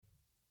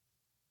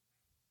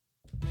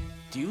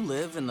Do you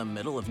live in the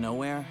middle of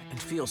nowhere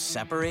and feel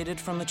separated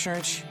from the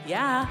church?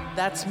 Yeah,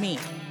 that's me.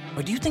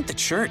 Or do you think the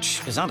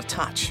church is out of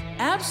touch?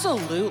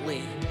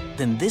 Absolutely.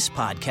 Then this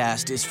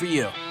podcast is for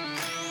you.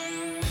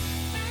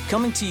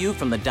 Coming to you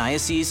from the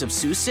Diocese of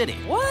Sioux City.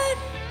 What?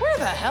 Where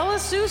the hell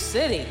is Sioux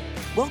City?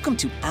 Welcome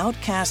to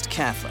Outcast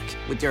Catholic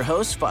with your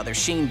hosts, Father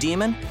Shane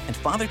Demon and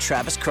Father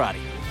Travis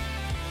Crotty.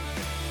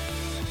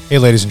 Hey,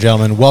 ladies and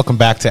gentlemen, welcome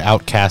back to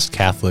Outcast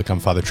Catholic. I'm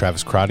Father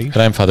Travis Crotty. And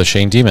I'm Father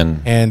Shane Demon.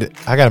 And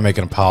I got to make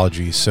an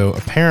apology. So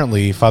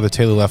apparently, Father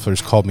Taylor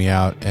Leffler's called me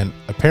out, and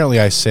apparently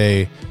I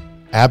say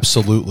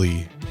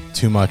absolutely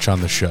too much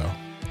on the show.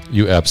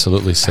 You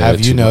absolutely say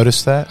Have you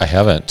noticed that? I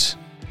haven't.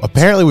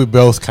 Apparently, we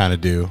both kind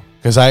of do,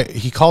 because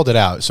he called it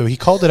out. So he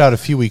called it out a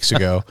few weeks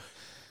ago,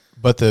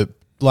 but the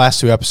last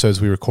two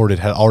episodes we recorded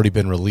had already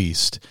been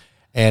released.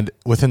 And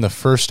within the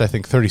first, I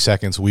think, 30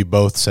 seconds, we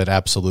both said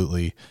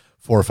absolutely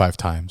 4 or 5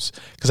 times.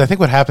 Because I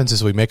think what happens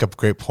is we make up a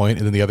great point,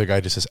 and then the other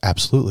guy just says,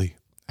 absolutely,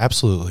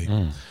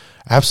 absolutely,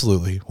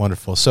 absolutely,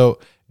 wonderful. So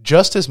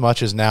just as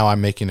much as now I'm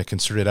making a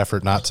concerted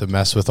effort not to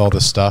mess with all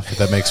this stuff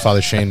that makes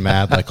Father Shane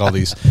mad, like all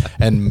these,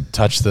 and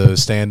touch the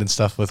stand and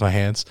stuff with my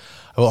hands,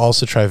 I will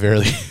also try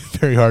very,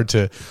 very hard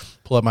to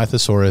pull up my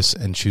thesaurus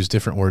and choose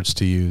different words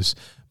to use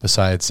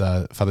besides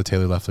Father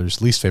Taylor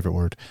Leffler's least favorite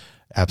word,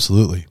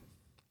 absolutely.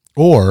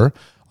 Or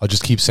I'll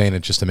just keep saying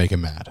it just to make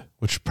him mad,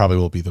 which probably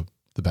will be the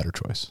better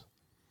choice.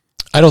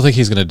 I don't think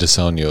he's going to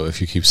disown you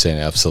if you keep saying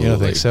absolutely. You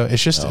don't think so?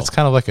 It's just, it's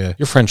kind of like a...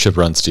 Your friendship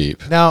runs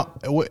deep. Now,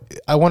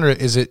 I wonder,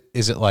 is it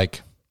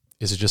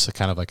just a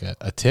kind of like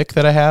a tick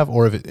that I have,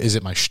 or is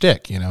it my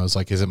shtick? You know, it's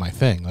like, is it my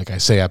thing? Like I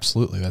say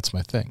absolutely, that's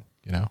my thing,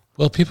 you know?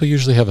 Well, people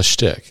usually have a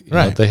shtick. You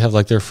right. know, they have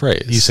like their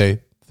phrase. You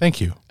say,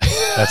 thank you.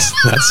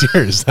 That's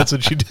yours. That's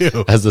what you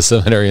do. As the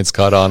seminarians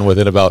caught on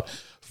within about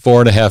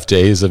 4.5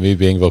 days of me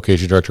being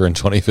vocation director in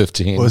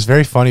 2015. What was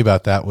very funny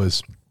about that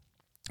was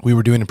we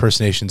were doing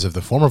impersonations of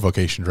the former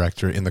vocation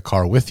director in the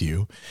car with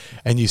you,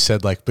 and you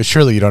said, like, but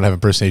surely you don't have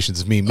impersonations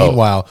of me.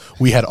 Meanwhile,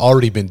 we had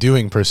already been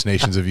doing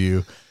impersonations of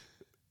you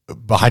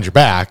behind your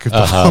back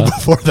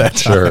before that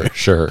time.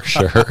 Sure.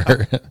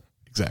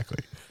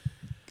 Exactly.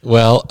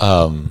 Well,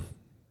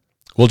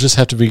 we'll just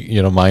have to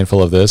be,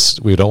 mindful of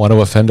this. We don't want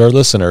to offend our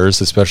listeners,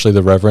 especially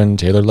the Reverend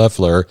Taylor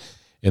Leffler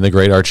in the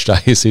great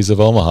Archdiocese of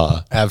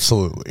Omaha.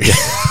 Absolutely.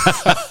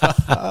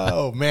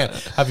 Oh, man.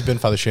 How have you been,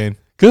 Father Shane?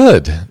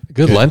 Good.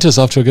 Lent is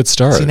off to a good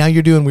start. See, now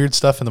you're doing weird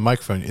stuff in the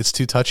microphone. It's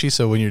too touchy,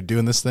 so when you're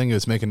doing this thing,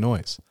 it's making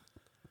noise.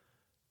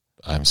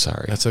 I'm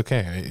sorry. That's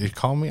okay. You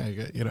call me,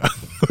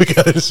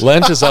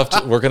 Lent is off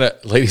to,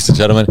 ladies and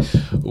gentlemen,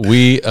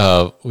 we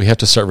have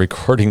to start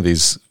recording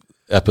these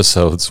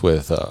episodes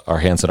with our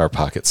hands in our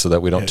pockets so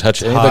that we don't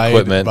touch any of the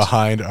equipment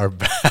behind our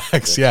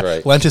backs. Yeah.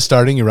 Right. Lent is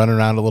starting. You're running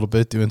around a little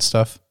bit doing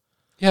stuff.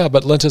 Yeah,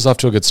 but Lent is off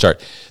to a good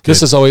start.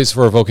 This is always,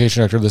 for a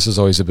vocation director, this is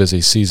always a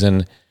busy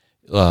season.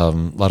 A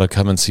lot of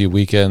come and see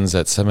weekends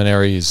at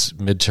seminaries,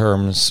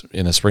 midterms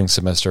in the spring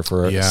semester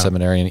for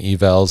seminarian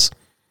evals.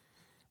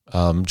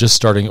 Just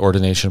starting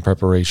ordination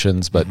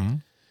preparations, but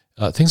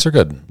things are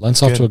good.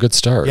 Lent's off to a good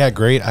start. Yeah,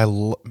 great. I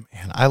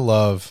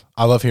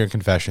love hearing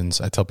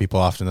confessions. I tell people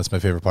often that's my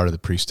favorite part of the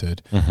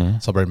priesthood.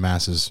 Celebrate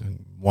masses,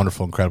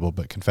 wonderful, incredible,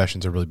 but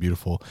confessions are really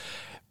beautiful.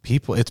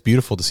 It's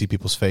beautiful to see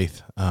people's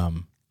faith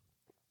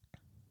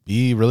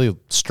be really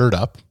stirred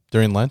up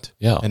during Lent.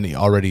 Yeah. And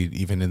already,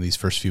 even in these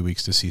first few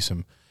weeks, to see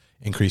some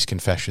increased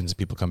confessions,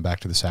 people come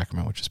back to the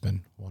sacrament, which has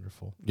been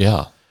wonderful.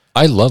 Yeah.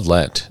 I love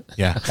Lent.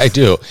 Yeah. I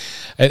do.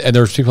 And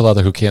there's people out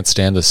there who can't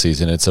stand the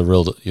season. It's a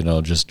real,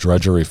 just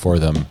drudgery for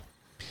them.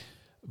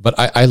 But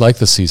I like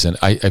the season.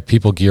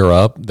 People gear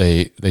up.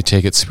 They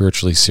take it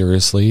spiritually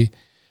seriously.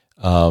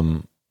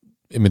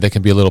 They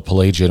can be a little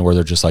Pelagian where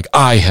they're just like,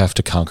 I have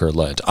to conquer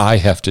Lent. I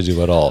have to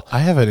do it all. I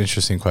have an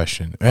interesting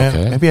question.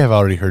 Okay. Maybe I've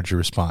already heard your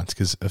response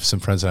because of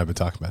some friends that I've been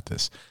talking about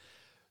this.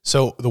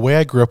 So the way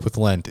I grew up with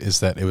Lent is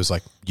that it was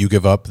like you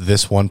give up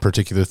this one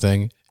particular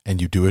thing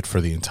and you do it for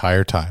the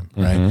entire time,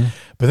 right?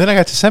 But then I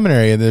got to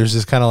seminary and there's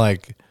this kind of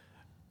like,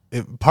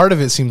 part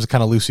of it seems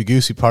kind of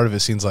loosey-goosey. Part of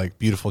it seems like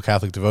beautiful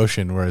Catholic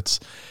devotion where it's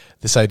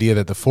this idea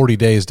that the 40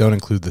 days don't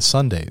include the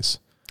Sundays.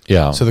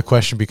 Yeah. So the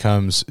question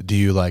becomes, do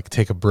you like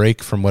take a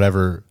break from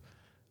whatever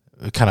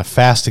kind of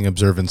fasting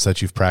observance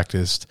that you've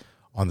practiced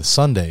on the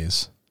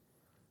Sundays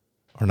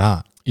or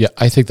not? Yeah,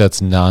 I think that's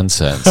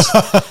nonsense.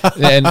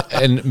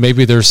 and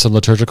maybe there's some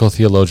liturgical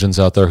theologians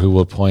out there who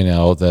will point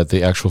out that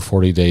the actual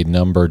 40-day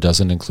number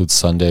doesn't include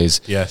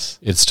Sundays. Yes.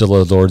 It's still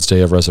a Lord's Day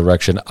of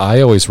Resurrection.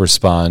 I always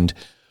respond,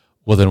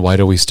 well, then why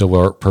do we still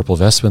wear purple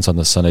vestments on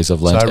the Sundays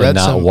of Lent and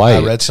not white?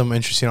 I read some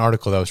interesting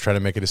article that was trying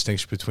to make a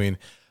distinction between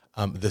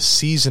the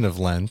season of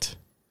Lent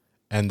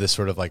and the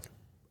sort of like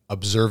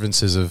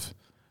observances of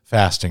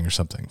fasting or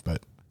something.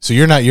 But so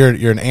you're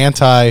an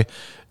anti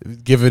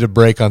give it a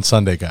break on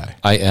Sunday guy.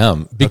 I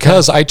am,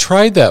 because I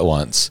tried that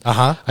once.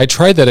 Uh-huh. I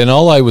tried that, and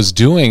all I was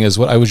doing is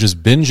I was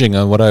just binging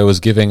on what I was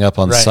giving up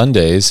on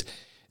Sundays,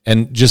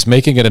 and just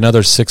making it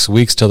another 6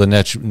 weeks till the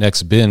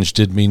next binge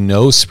did me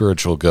no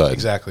spiritual good.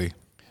 Exactly.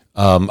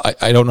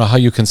 I don't know how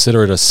you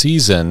consider it a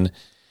season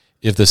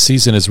if the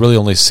season is really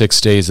only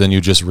 6 days, then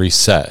you just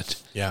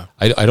reset. Yeah.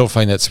 I don't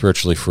find that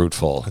spiritually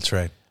fruitful. That's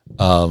right.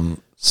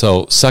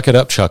 So suck it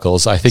up,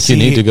 Chuckles. I think you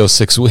need to go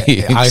 6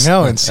 weeks. I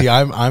know. And see,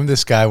 I'm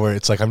this guy where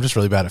it's like, I'm just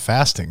really bad at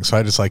fasting. So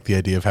I just like the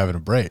idea of having a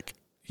break.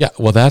 Yeah,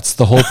 well, that's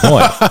the whole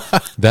point.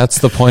 That's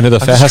the point of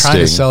the fasting. Just trying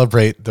to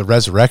celebrate the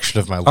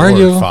resurrection of my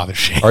Lord, Father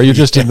Shane. Are you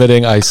just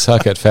admitting I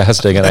suck at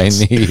fasting and I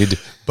need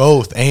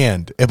both?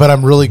 But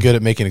I'm really good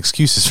at making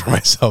excuses for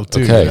myself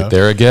too. Okay,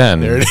 there again.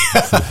 There it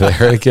is.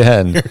 There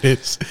again. There it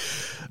is.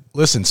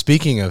 Listen,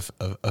 speaking of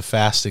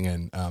fasting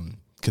and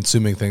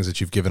consuming things that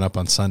you've given up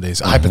on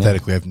Sundays,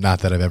 hypothetically, not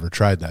that I've ever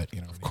tried that.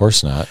 Of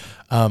course not.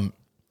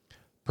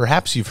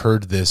 Perhaps you've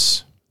heard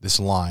this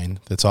line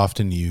that's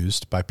often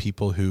used by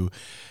people who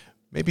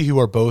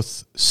are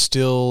both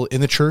still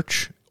in the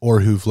church or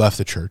who've left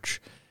the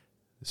church.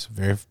 It's a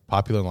very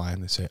popular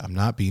line. They say, "I'm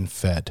not being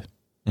fed."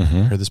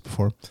 Heard this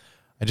before?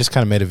 I just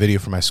kind of made a video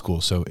for my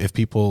school. So if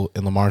people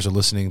in Lamar's are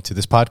listening to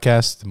this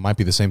podcast, it might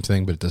be the same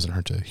thing, but it doesn't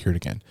hurt to hear it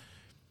again.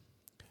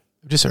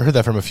 I've just heard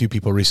that from a few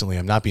people recently.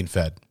 I'm not being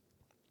fed.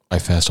 I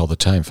fast all the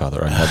time,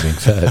 Father. I'm not being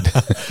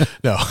fed.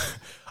 No,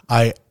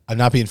 I'm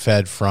not being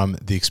fed from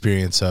the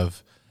experience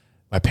of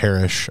my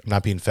parish. I'm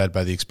not being fed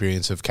by the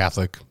experience of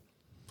Catholic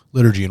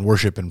liturgy and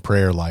worship and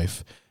prayer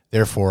life.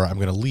 Therefore, I'm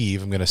going to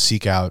leave. I'm going to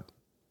seek out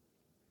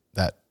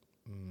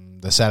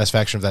the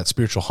satisfaction of that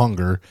spiritual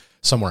hunger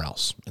somewhere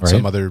else, in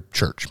some other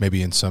church,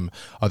 maybe in some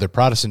other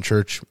Protestant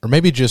church, or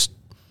maybe just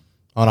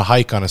on a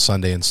hike on a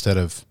Sunday instead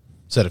of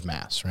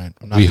Mass, right?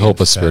 We hope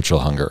a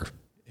spiritual hunger.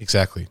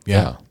 Exactly.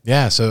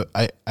 Yeah. So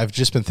I've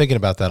just been thinking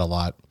about that a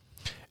lot,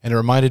 and it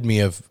reminded me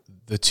of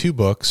the two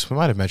books. We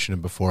might have mentioned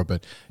them before,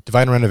 but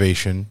Divine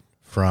Renovation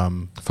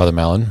from Father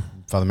Mallon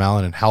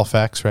in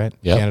Halifax, right?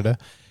 Yep. Canada.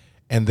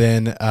 And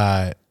then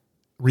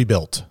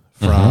Rebuilt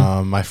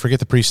from, I forget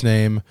the priest's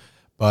name,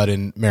 but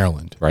in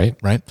Maryland. Right.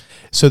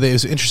 So it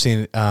was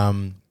interesting.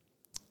 I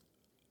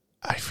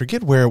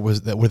forget where it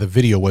was where the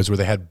video was, where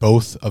they had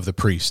both of the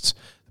priests,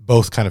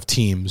 both kind of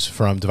teams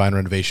from Divine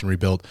Renovation,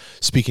 Rebuilt,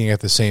 speaking on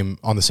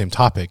the same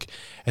topic.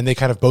 And they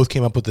kind of both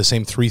came up with the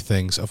same three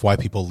things of why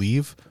people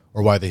leave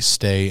or why they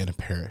stay in a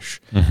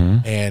parish.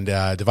 And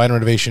Divine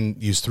Renovation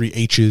used 3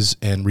 H's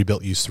and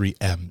Rebuilt used 3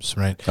 M's,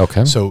 right?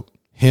 Okay. So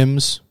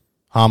hymns,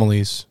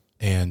 homilies,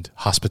 and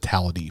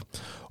hospitality.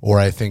 Or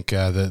I think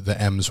the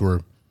M's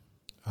were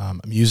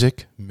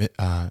music,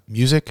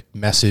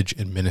 message,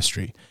 and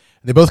ministry.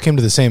 And they both came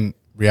to the same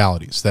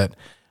realities, that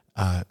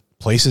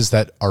places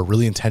that are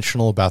really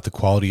intentional about the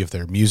quality of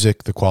their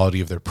music, the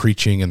quality of their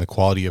preaching, and the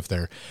quality of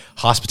their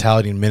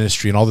hospitality and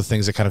ministry, and all the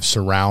things that kind of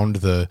surround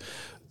the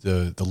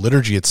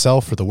liturgy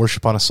itself or the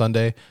worship on a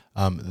Sunday,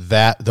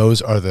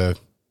 those are the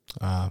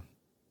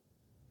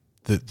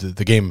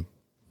game.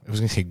 I was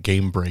going to say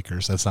game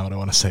breakers. That's not what I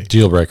want to say.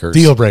 Deal breakers.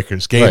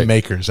 Game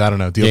makers. I don't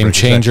know. Game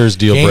changers.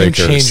 Deal breakers.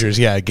 Game changers.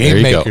 Yeah.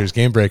 Game makers.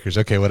 Game breakers.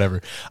 Okay.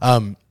 Whatever.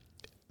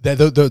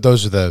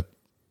 Those are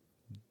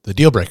the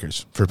deal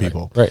breakers for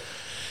people. Right.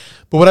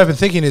 But what I've been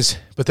thinking is,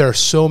 there are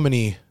so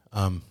many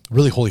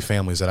really holy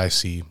families that I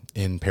see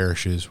in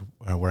parishes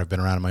where I've been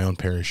around in my own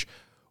parish,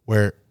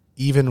 where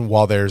even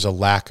while there's a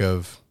lack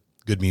of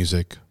good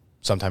music,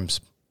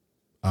 sometimes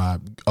a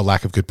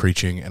lack of good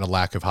preaching, and a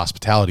lack of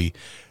hospitality,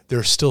 there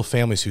are still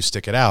families who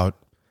stick it out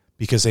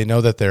because they know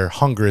that their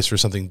hunger is for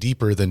something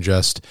deeper than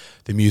just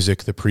the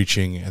music, the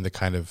preaching, and the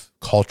kind of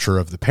culture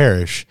of the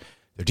parish.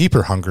 Their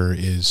deeper hunger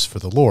is for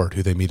the Lord,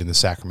 who they meet in the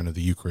sacrament of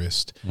the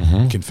Eucharist,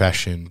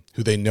 confession,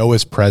 who they know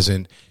is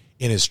present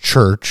in his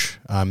church,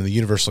 in the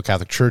Universal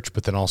Catholic Church,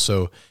 but then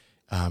also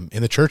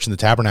in the church, in the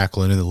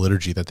tabernacle, and in the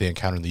liturgy that they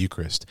encounter in the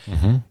Eucharist.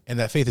 And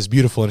that faith is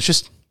beautiful.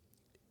 And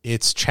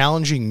it's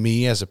challenging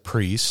me as a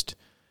priest,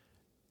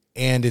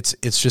 and it's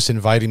just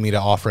inviting me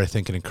to offer, I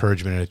think, an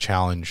encouragement and a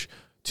challenge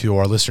to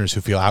our listeners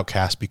who feel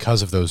outcast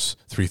because of those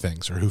 3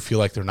 things, or who feel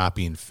like they're not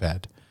being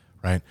fed,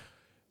 right?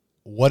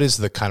 What is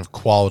the kind of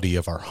quality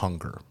of our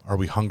hunger? Are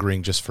we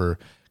hungering just for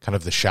kind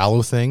of the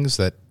shallow things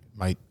that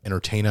might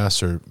entertain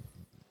us or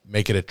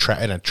make it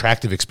an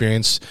attractive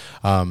experience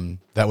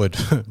that would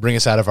bring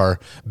us out of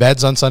our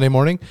beds on Sunday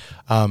morning?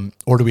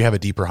 Or do we have a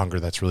deeper hunger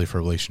that's really for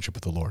a relationship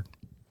with the Lord?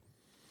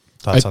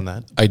 Thoughts on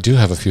that? I do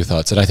have a few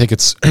thoughts, and I think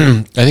it's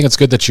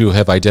good that you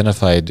have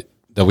identified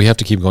that we have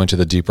to keep going to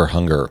the deeper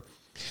hunger.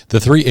 The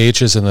 3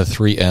 H's and the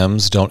 3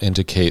 M's don't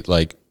indicate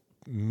like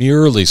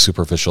merely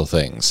superficial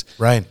things,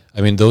 right?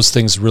 I mean, those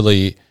things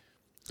really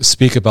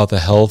speak about the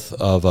health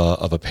of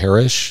a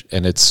parish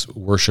and its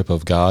worship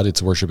of God,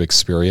 its worship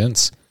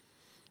experience.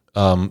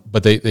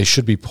 But they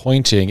should be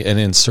pointing and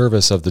in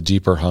service of the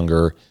deeper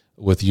hunger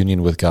with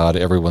union with God,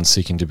 everyone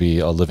seeking to be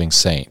a living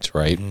saint,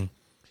 right?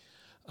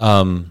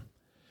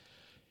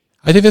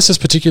 I think this is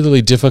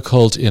particularly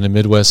difficult in a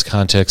Midwest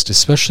context,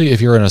 especially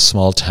if you're in a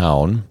small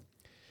town.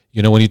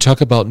 You know, when you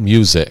talk about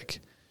music,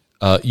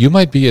 you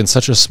might be in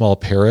such a small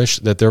parish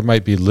that there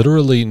might be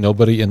literally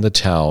nobody in the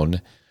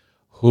town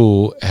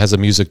who has a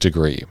music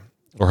degree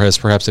or has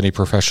perhaps any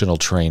professional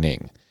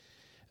training.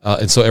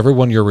 And so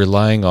everyone you're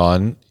relying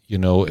on, you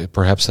know,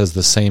 perhaps has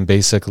the same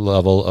basic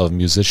level of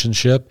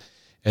musicianship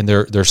and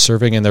they're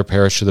serving in their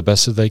parish to the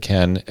best that they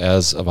can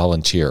as a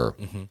volunteer.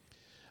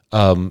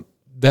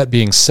 That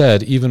being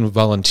said, even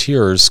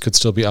volunteers could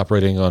still be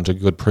operating onto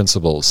good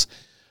principles.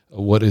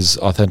 What is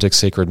authentic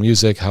sacred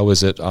music? How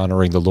is it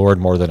honoring the Lord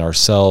more than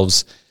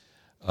ourselves?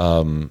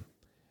 And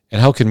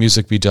how can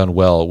music be done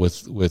well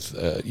with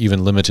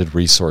even limited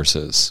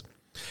resources?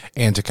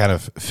 And to kind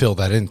of fill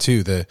that in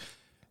too,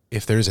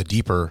 if there's a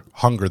deeper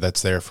hunger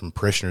that's there from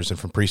parishioners and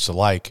from priests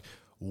alike,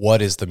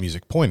 what is the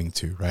music pointing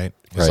to, right?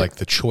 It's like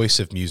the choice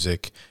of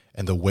music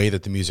and the way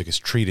that the music is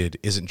treated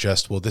isn't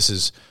just, well, this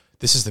is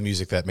the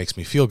music that makes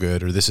me feel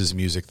good, or this is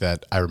music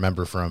that I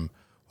remember from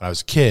when I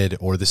was a kid,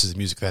 or this is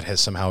music that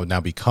has somehow now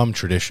become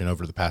tradition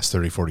over the past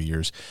 30, 40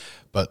 years.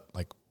 But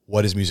like,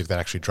 what is music that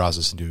actually draws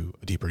us into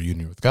a deeper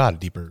union with God, a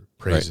deeper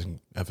praising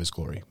of his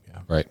glory?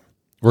 Yeah. Right.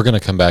 We're going to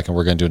come back and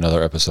we're going to do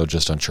another episode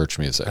just on church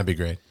music. That'd be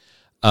great.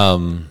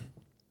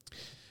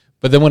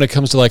 But then when it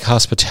comes to like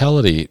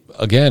hospitality,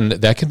 again,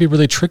 that can be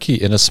really tricky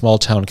in a small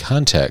town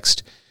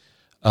context.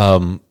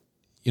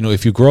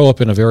 If you grow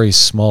up in a very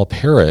small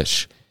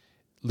parish,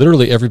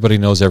 literally everybody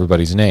knows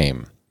everybody's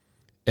name.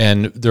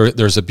 And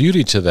there's a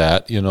beauty to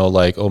that,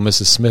 like, oh,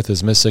 Mrs. Smith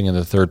is missing in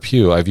the third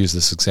pew. I've used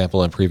this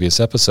example in previous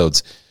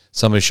episodes.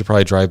 Somebody should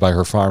probably drive by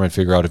her farm and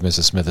figure out if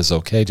Mrs. Smith is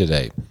okay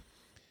today.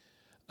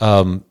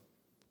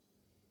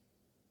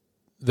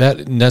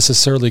 That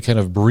necessarily kind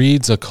of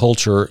breeds a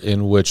culture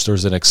in which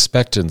there's an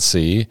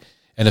expectancy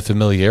and a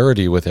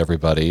familiarity with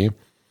everybody.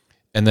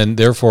 And then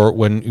therefore,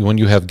 when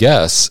you have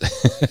guests,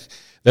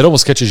 that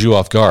almost catches you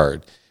off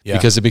guard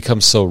because it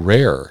becomes so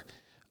rare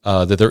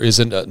that there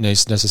isn't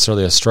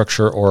necessarily a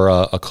structure or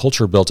a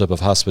culture built up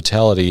of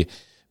hospitality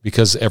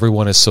because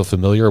everyone is so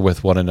familiar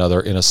with one another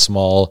in a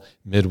small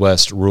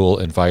Midwest rural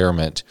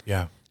environment.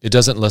 Yeah. It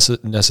doesn't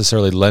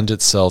necessarily lend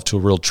itself to a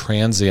real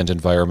transient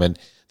environment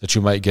that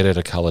you might get at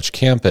a college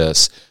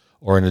campus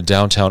or in a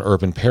downtown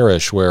urban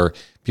parish where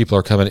people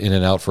are coming in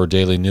and out for a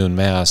daily noon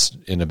mass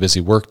in a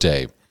busy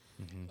workday.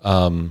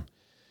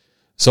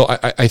 So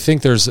I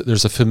think there's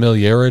a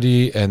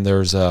familiarity and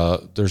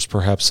there's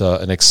perhaps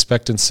an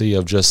expectancy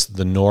of just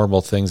the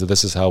normal things, that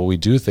this is how we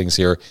do things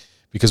here,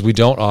 because we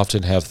don't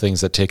often have things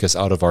that take us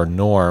out of our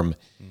norm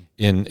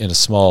in a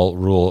small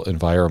rural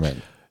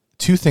environment.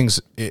 Two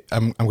things.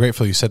 I'm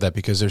grateful you said that,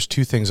 because there's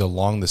two things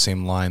along the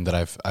same line that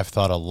I've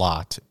thought a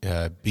lot,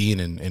 being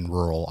in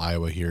rural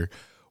Iowa here,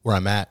 where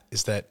I'm at,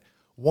 is that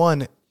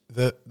one,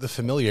 the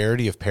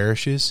familiarity of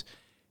parishes,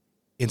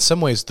 in some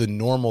ways the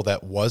normal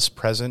that was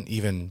present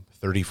even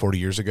 30, 40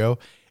 years ago,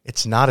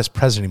 it's not as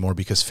present anymore,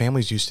 because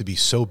families used to be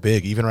so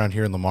big, even around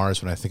here in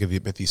Lamar's, when I think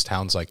of these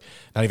towns, like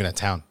not even a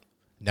town,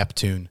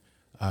 Neptune,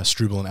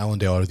 Struble and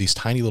Ellendale are these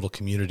tiny little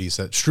communities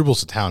that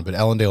Struble's a town, but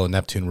Ellendale and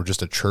Neptune were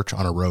just a church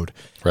on a road.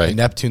 Right. And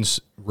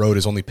Neptune's road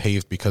is only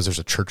paved because there's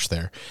a church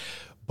there.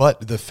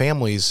 But the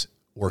families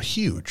were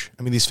huge.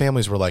 I mean, these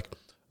families were like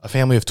a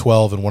family of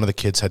 12 and one of the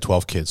kids had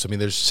 12 kids. I mean,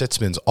 there's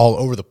Sitzmans all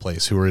over the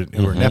place who were in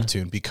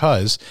Neptune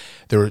because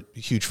there were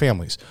huge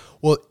families.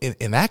 Well,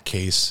 in that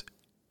case,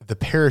 the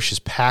parish is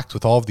packed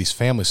with all of these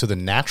families. So the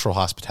natural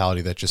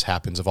hospitality that just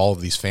happens of all of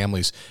these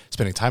families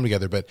spending time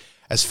together. But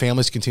as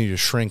families continue to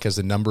shrink, as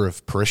the number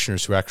of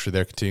parishioners who are actually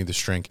there continue to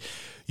shrink,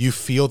 you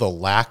feel the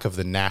lack of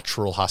the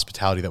natural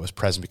hospitality that was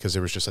present, because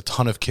there was just a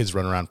ton of kids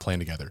running around playing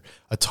together,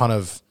 a ton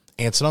of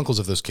aunts and uncles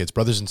of those kids,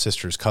 brothers and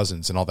sisters,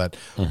 cousins, and all that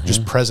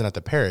just present at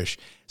the parish.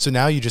 So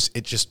now it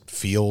just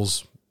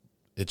feels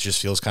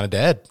kind of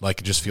dead.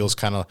 Like it just feels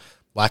kind of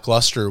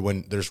lackluster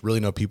when there's really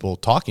no people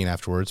talking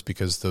afterwards,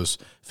 because those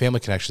family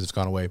connections have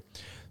gone away.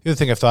 The other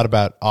thing I've thought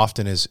about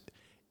often is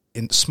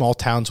in small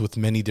towns with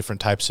many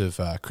different types of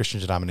Christian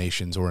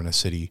denominations, or in a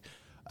city,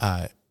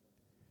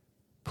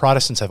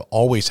 Protestants have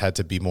always had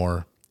to be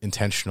more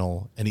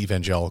intentional and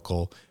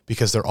evangelical,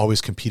 because they're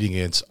always competing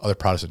against other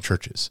Protestant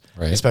churches,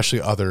 right,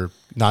 especially other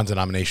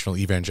non-denominational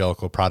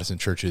evangelical Protestant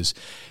churches.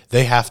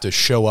 They have to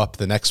show up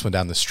the next one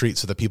down the street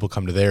so that people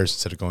come to theirs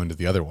instead of going to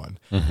the other one.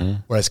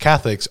 Whereas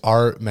Catholics,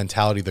 our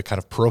mentality, the kind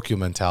of parochial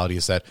mentality,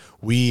 is that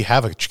we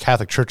have a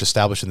Catholic church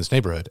established in this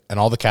neighborhood, and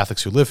all the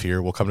Catholics who live here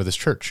will come to this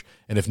church.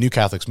 And if new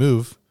Catholics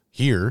move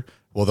here,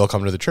 well, they'll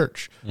come to the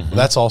church. Well,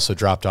 that's also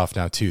dropped off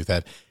now too,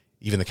 that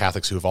even the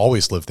Catholics who have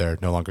always lived there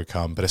no longer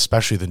come, but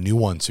especially the new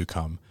ones who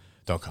come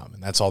don't come.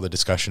 And that's all the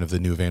discussion of the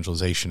new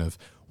evangelization of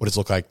what does it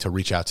look like to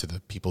reach out to the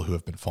people who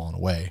have been fallen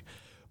away.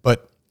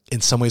 But in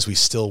some ways, we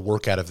still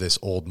work out of this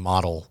old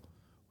model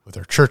with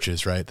our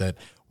churches, right? That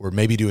we're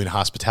maybe doing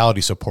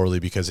hospitality so poorly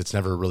because it's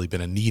never really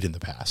been a need in the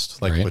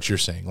past. Like what you're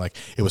saying, like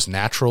it was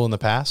natural in the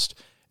past,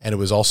 and it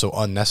was also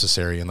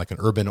unnecessary in like an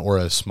urban or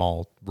a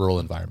small rural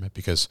environment,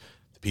 because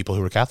the people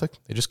who were Catholic,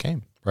 they just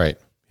came. Right.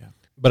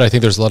 But I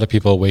think there's a lot of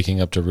people waking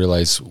up to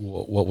realize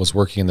what was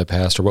working in the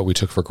past, or what we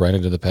took for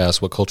granted in the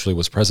past, what culturally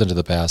was present in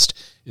the past,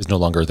 is no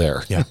longer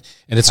there. Yeah.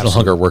 And it's no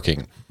longer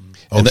working.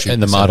 And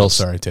the models...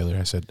 Sorry, Taylor,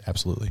 I said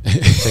absolutely.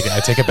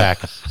 I take it back.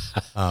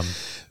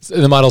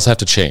 The models have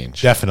to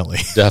change. Definitely.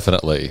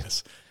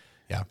 Yes.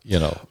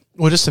 Yeah.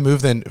 Well, just to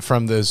move then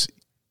from those...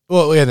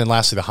 Well, yeah, and then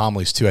lastly, the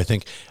homilies too. I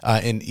think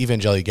in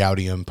Evangelii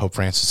Gaudium, Pope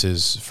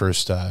Francis's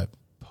first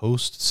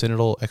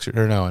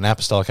an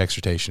apostolic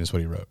exhortation is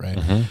what he wrote,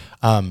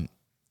 right?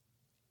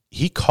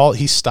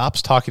 He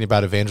stops talking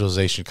about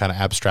evangelization kind of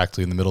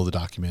abstractly in the middle of the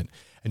document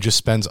and just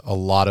spends a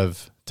lot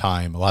of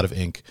time, a lot of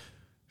ink,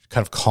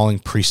 kind of calling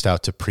priests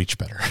out to preach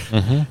better,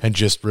 and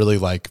just really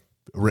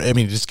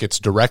it just gets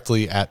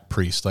directly at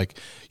priests, like,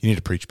 you need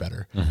to preach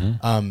better.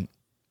 And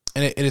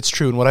it's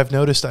true. And what I've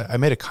noticed, I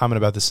made a comment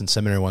about this in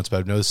seminary once, but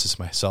I've noticed this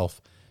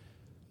myself.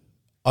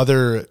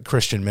 Other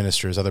Christian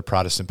ministers, other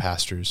Protestant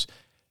pastors,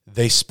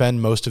 they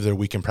spend most of their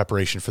week in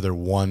preparation for their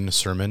one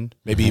sermon,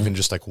 maybe even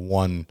just like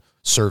one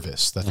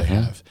service that they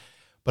have.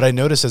 But I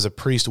notice as a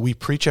priest, we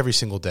preach every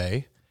single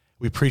day.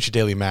 We preach a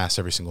daily mass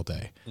every single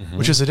day,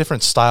 which is a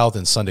different style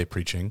than Sunday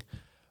preaching.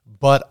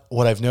 But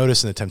what I've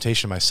noticed in the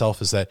temptation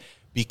myself is that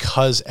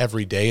because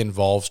every day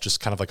involves just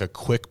kind of like a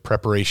quick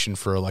preparation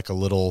for like a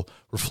little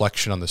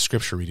reflection on the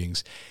scripture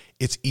readings,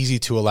 it's easy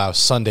to allow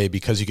Sunday,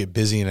 because you get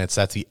busy and it's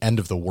at the end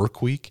of the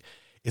work week,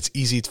 it's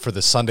easy for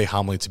the Sunday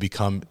homily to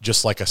become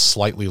just like a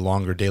slightly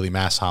longer daily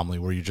mass homily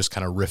where you're just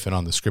kind of riffing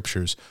on the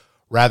scriptures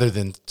rather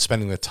than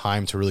spending the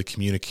time to really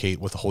communicate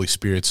what the Holy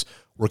Spirit's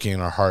working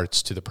in our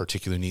hearts to the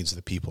particular needs of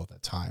the people at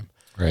that time.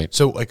 Right.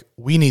 So like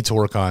we need to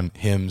work on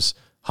hymns,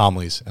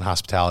 homilies, and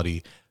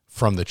hospitality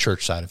from the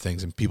church side of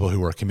things and people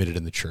who are committed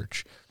in the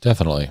church.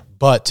 Definitely.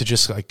 But to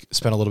just like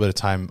spend a little bit of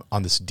time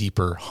on this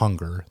deeper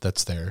hunger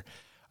that's there,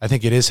 I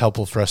think it is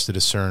helpful for us to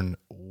discern,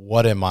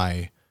 what am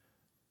I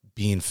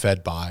being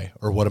fed by,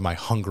 or what am I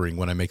hungering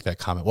when I make that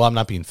comment? Well, I'm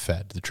not being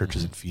fed. The church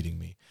isn't feeding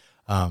me.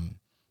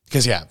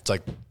 Because it's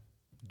like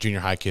junior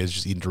high kids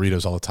just eating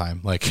Doritos all the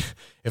time. Like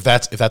if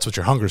that's what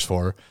your hunger's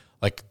for,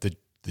 like the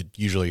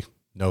usually,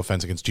 no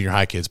offense against junior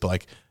high kids, but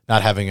like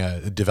not having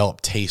a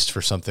developed taste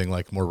for something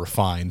like more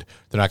refined,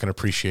 they're not going to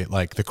appreciate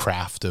like the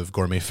craft of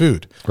gourmet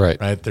food. Right.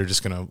 They're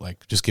just going to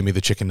like, just give me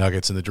the chicken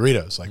nuggets and the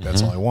Doritos. Like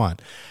that's all I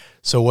want.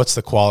 So what's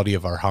the quality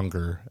of our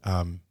hunger?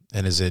 And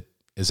is at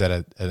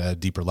a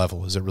deeper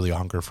level? Is it really a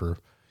hunger for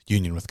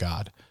union with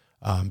God?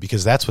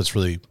 Because that's what's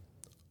really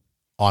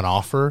on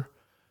offer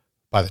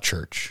by the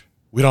church.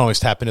 We don't always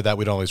tap into that.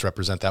 We don't always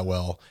represent that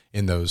well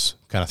in those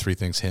kind of three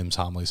things: hymns,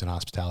 homilies, and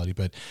hospitality.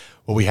 But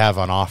what we have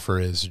on offer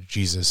is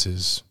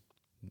Jesus'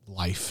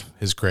 life,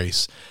 his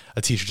grace.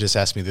 A teacher just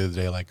asked me the other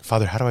day, like,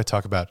 Father, how do I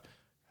talk about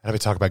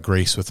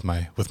grace with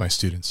my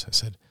students? I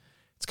said,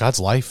 it's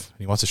God's life, and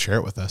he wants to share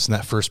it with us. And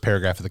that first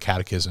paragraph of the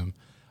catechism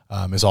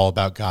is all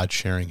about God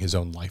sharing his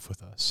own life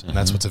with us. And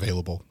that's what's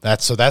available.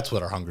 That's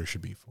what our hunger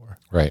should be for.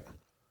 Right.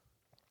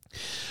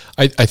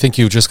 I think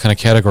you just kind of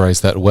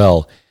categorized that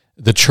well.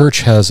 The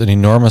church has an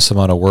enormous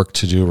amount of work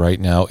to do right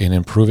now in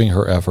improving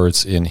her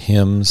efforts in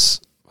hymns,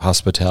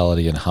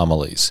 hospitality, and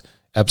homilies.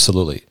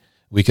 Absolutely.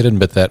 We can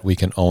admit that. We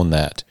can own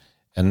that.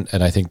 And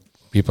I think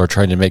people are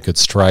trying to make good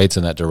strides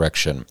in that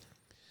direction.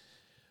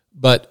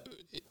 But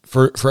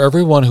for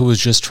everyone who is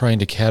just trying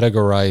to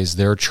categorize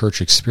their church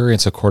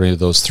experience according to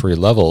those three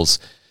levels,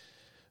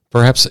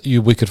 perhaps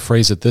we could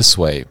phrase it this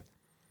way.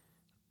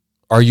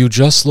 Are you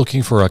just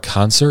looking for a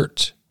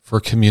concert, for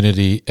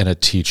community, and a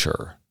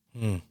teacher?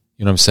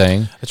 You know what I'm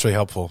saying? That's really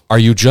helpful. Are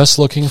you just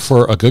looking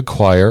for a good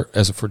choir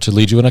to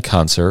lead you in a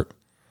concert?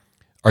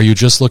 Are you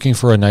just looking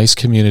for a nice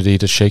community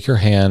to shake your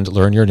hand,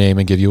 learn your name,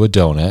 and give you a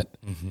donut?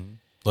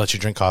 Let you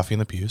drink coffee in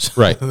the pews.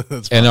 Right.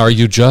 And are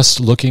you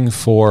just looking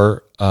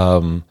for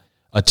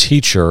a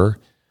teacher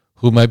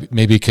who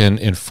maybe can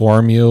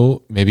inform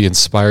you, maybe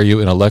inspire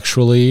you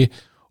intellectually,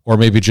 or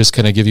maybe just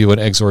kind of give you an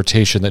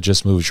exhortation that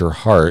just moves your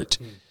heart?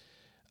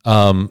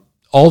 All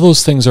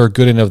those things are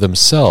good in of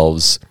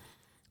themselves.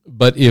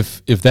 But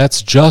if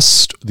that's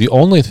just the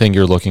only thing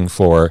you're looking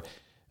for,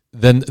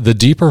 then the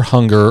deeper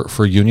hunger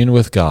for union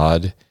with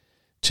God,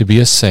 to be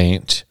a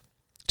saint,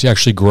 to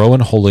actually grow in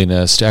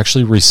holiness, to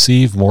actually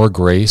receive more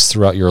grace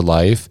throughout your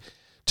life,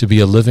 to be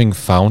a living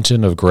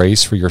fountain of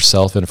grace for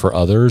yourself and for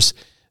others,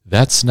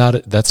 that's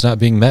not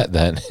being met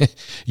then.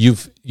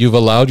 You've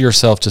allowed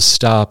yourself to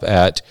stop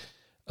at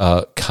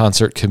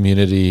concert,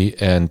 community,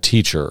 and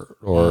teacher,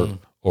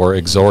 or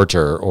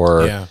exhorter,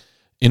 or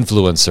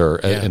influencer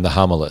in the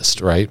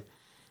homilist, right?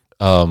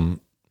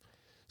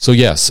 So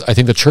yes, I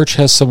think the church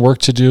has some work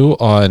to do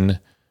on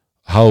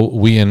how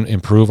we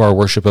improve our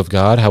worship of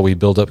God, how we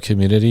build up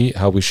community,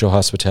 how we show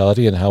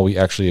hospitality, and how we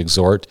actually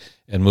exhort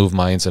and move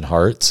minds and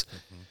hearts.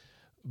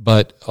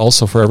 But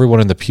also for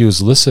everyone in the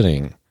pews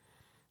listening,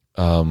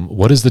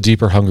 what is the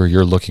deeper hunger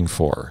you're looking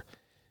for?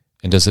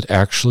 And does it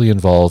actually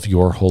involve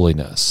your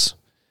holiness?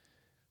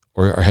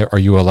 Or are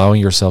you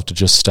allowing yourself to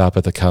just stop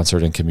at the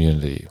concert and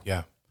community?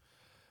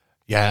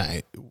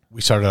 Yeah, we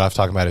started off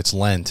talking about it's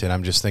Lent, and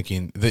I'm just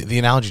thinking, the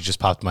analogy just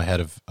popped in my head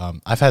of,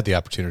 I've had the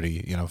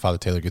opportunity, Father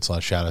Taylor gets a lot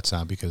of shout outs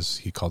now because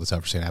he called us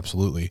out for saying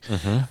absolutely.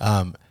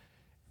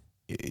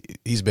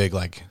 He's big,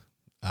 he's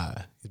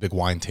a big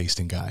wine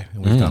tasting guy,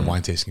 and we've done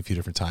wine tasting a few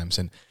different times,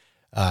 and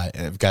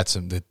I've got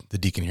the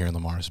deacon here in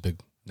Lamar is a big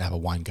Napa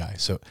wine guy.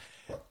 So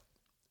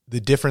the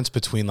difference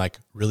between like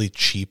really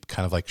cheap,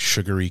 kind of like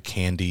sugary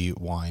candy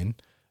wine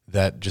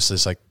that just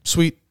is like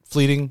sweet,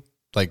 fleeting,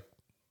 like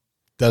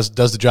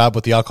does the job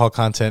with the alcohol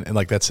content, and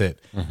like that's it.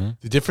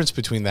 The difference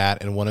between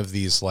that and one of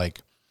these like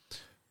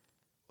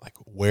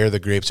where the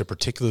grapes are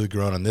particularly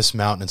grown on this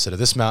mountain instead of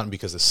this mountain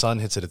because the sun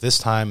hits it at this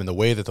time, and the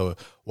way that the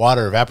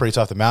water evaporates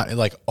off the mountain, and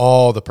like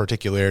all the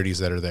particularities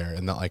that are there,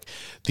 and that like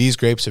these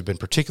grapes have been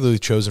particularly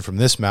chosen from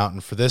this mountain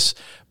for this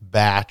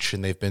batch,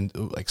 and they've been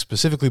like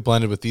specifically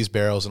blended with these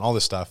barrels and all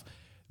this stuff.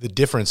 The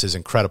difference is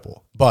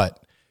incredible,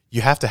 but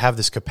you have to have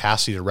this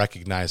capacity to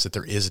recognize that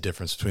there is a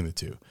difference between the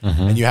two.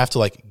 And you have to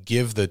like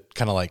give the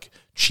kind of like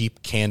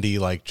cheap candy,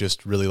 like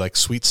just really like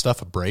sweet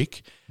stuff a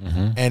break,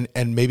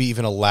 and maybe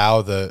even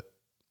allow the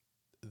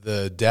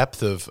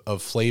depth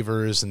of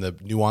flavors and the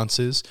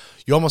nuances.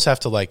 You almost have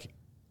to like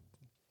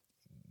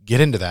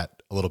get into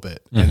that a little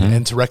bit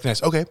and to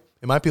recognize, okay,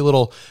 it might be a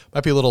little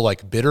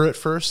like bitter at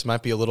first. It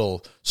might be a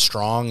little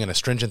strong and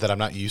astringent that I'm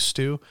not used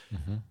to,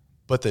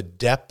 but the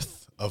depth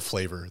of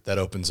flavor that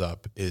opens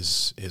up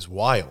is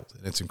wild,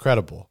 and it's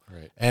incredible.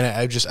 Right. And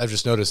I've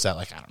just noticed that,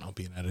 like, I don't know,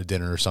 being at a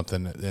dinner or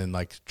something and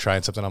like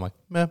trying something, I'm like,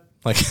 meh,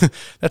 like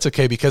that's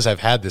okay because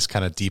I've had this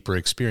kind of deeper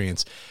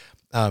experience.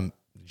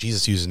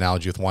 Jesus uses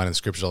analogy with wine in the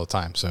scriptures all the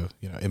time, so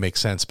it makes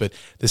sense. But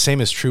the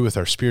same is true with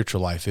our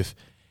spiritual life.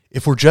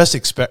 If we're just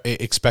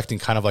expecting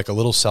kind of like a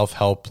little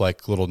self-help,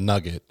 like little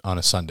nugget on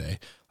a Sunday,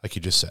 like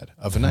you just said,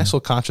 of a nice little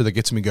concert that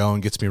gets me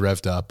going, gets me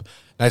revved up,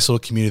 nice little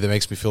community that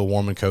makes me feel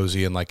warm and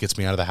cozy and like gets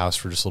me out of the house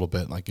for just a little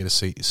bit and like get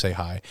to say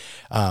hi.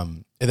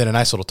 And then a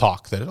nice little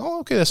talk that,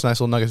 okay, that's a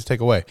nice little nugget to take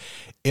away.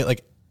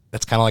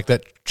 That's kind of like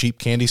that cheap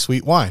candy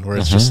sweet wine where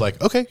it's just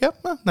like, okay, yeah,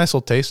 nice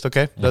little taste.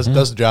 Okay. Does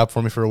the job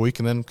for me for a week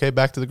and then, okay,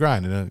 back to the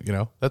grind.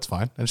 And, that's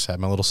fine. I just had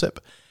my little sip.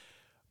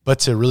 But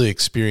to really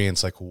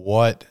experience like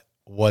what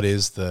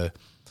is the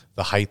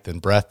height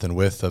and breadth and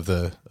width of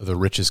the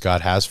riches God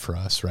has for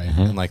us, right?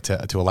 And like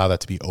to allow that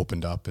to be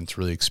opened up and to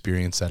really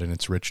experience that in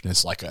its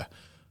richness, like a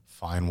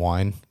fine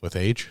wine with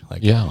age.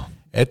 Like,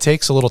 it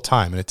takes a little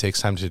time, and it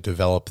takes time to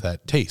develop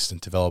that taste and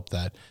develop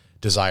that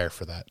desire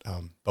for that.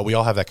 But we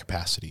all have that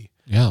capacity.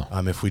 Yeah.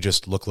 If we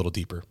just look a little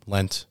deeper.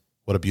 Lent,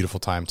 what a beautiful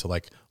time to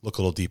like look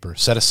a little deeper.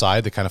 Set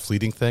aside the kind of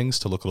fleeting things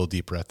to look a little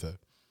deeper at the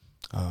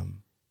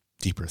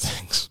deeper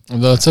things.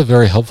 That's a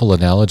very helpful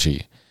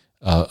analogy.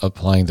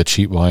 Applying the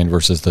cheap wine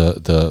versus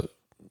the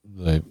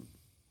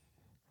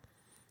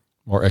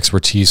more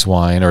expertise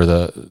wine or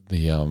the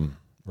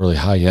really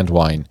high end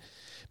wine,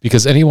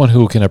 because anyone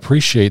who can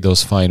appreciate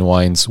those fine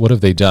wines, what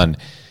have they done?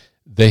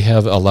 They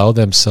have allowed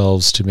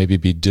themselves to maybe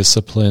be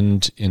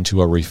disciplined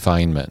into a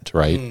refinement,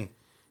 right?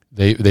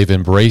 They've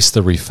embraced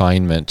the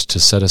refinement to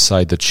set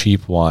aside the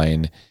cheap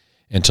wine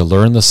and to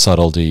learn the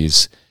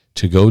subtleties,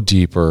 to go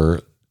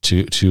deeper,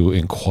 to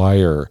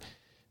inquire,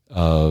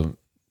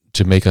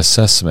 to make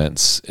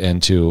assessments,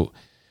 and to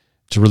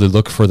really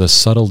look for the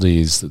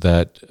subtleties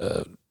that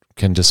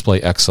can display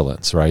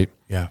excellence, right?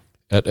 Yeah.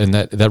 And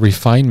that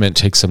refinement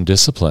takes some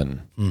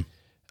discipline.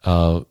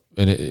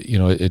 And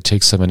it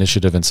takes some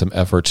initiative and some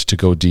effort to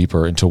go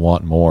deeper and to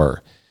want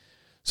more.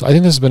 So I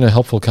think this has been a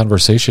helpful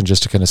conversation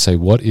just to kind of say,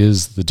 what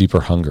is the deeper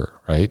hunger,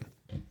 right?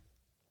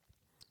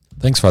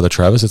 Thanks, Father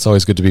Travis. It's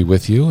always good to be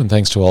with you, and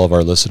thanks to all of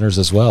our listeners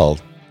as well.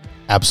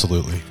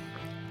 Absolutely.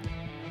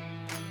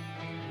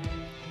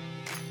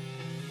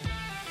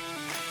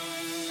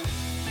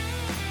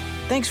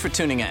 Thanks for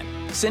tuning in.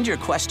 Send your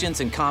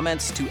questions and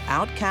comments to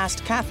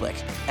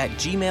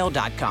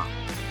outcastcatholic@gmail.com.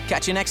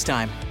 Catch you next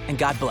time, and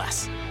God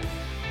bless.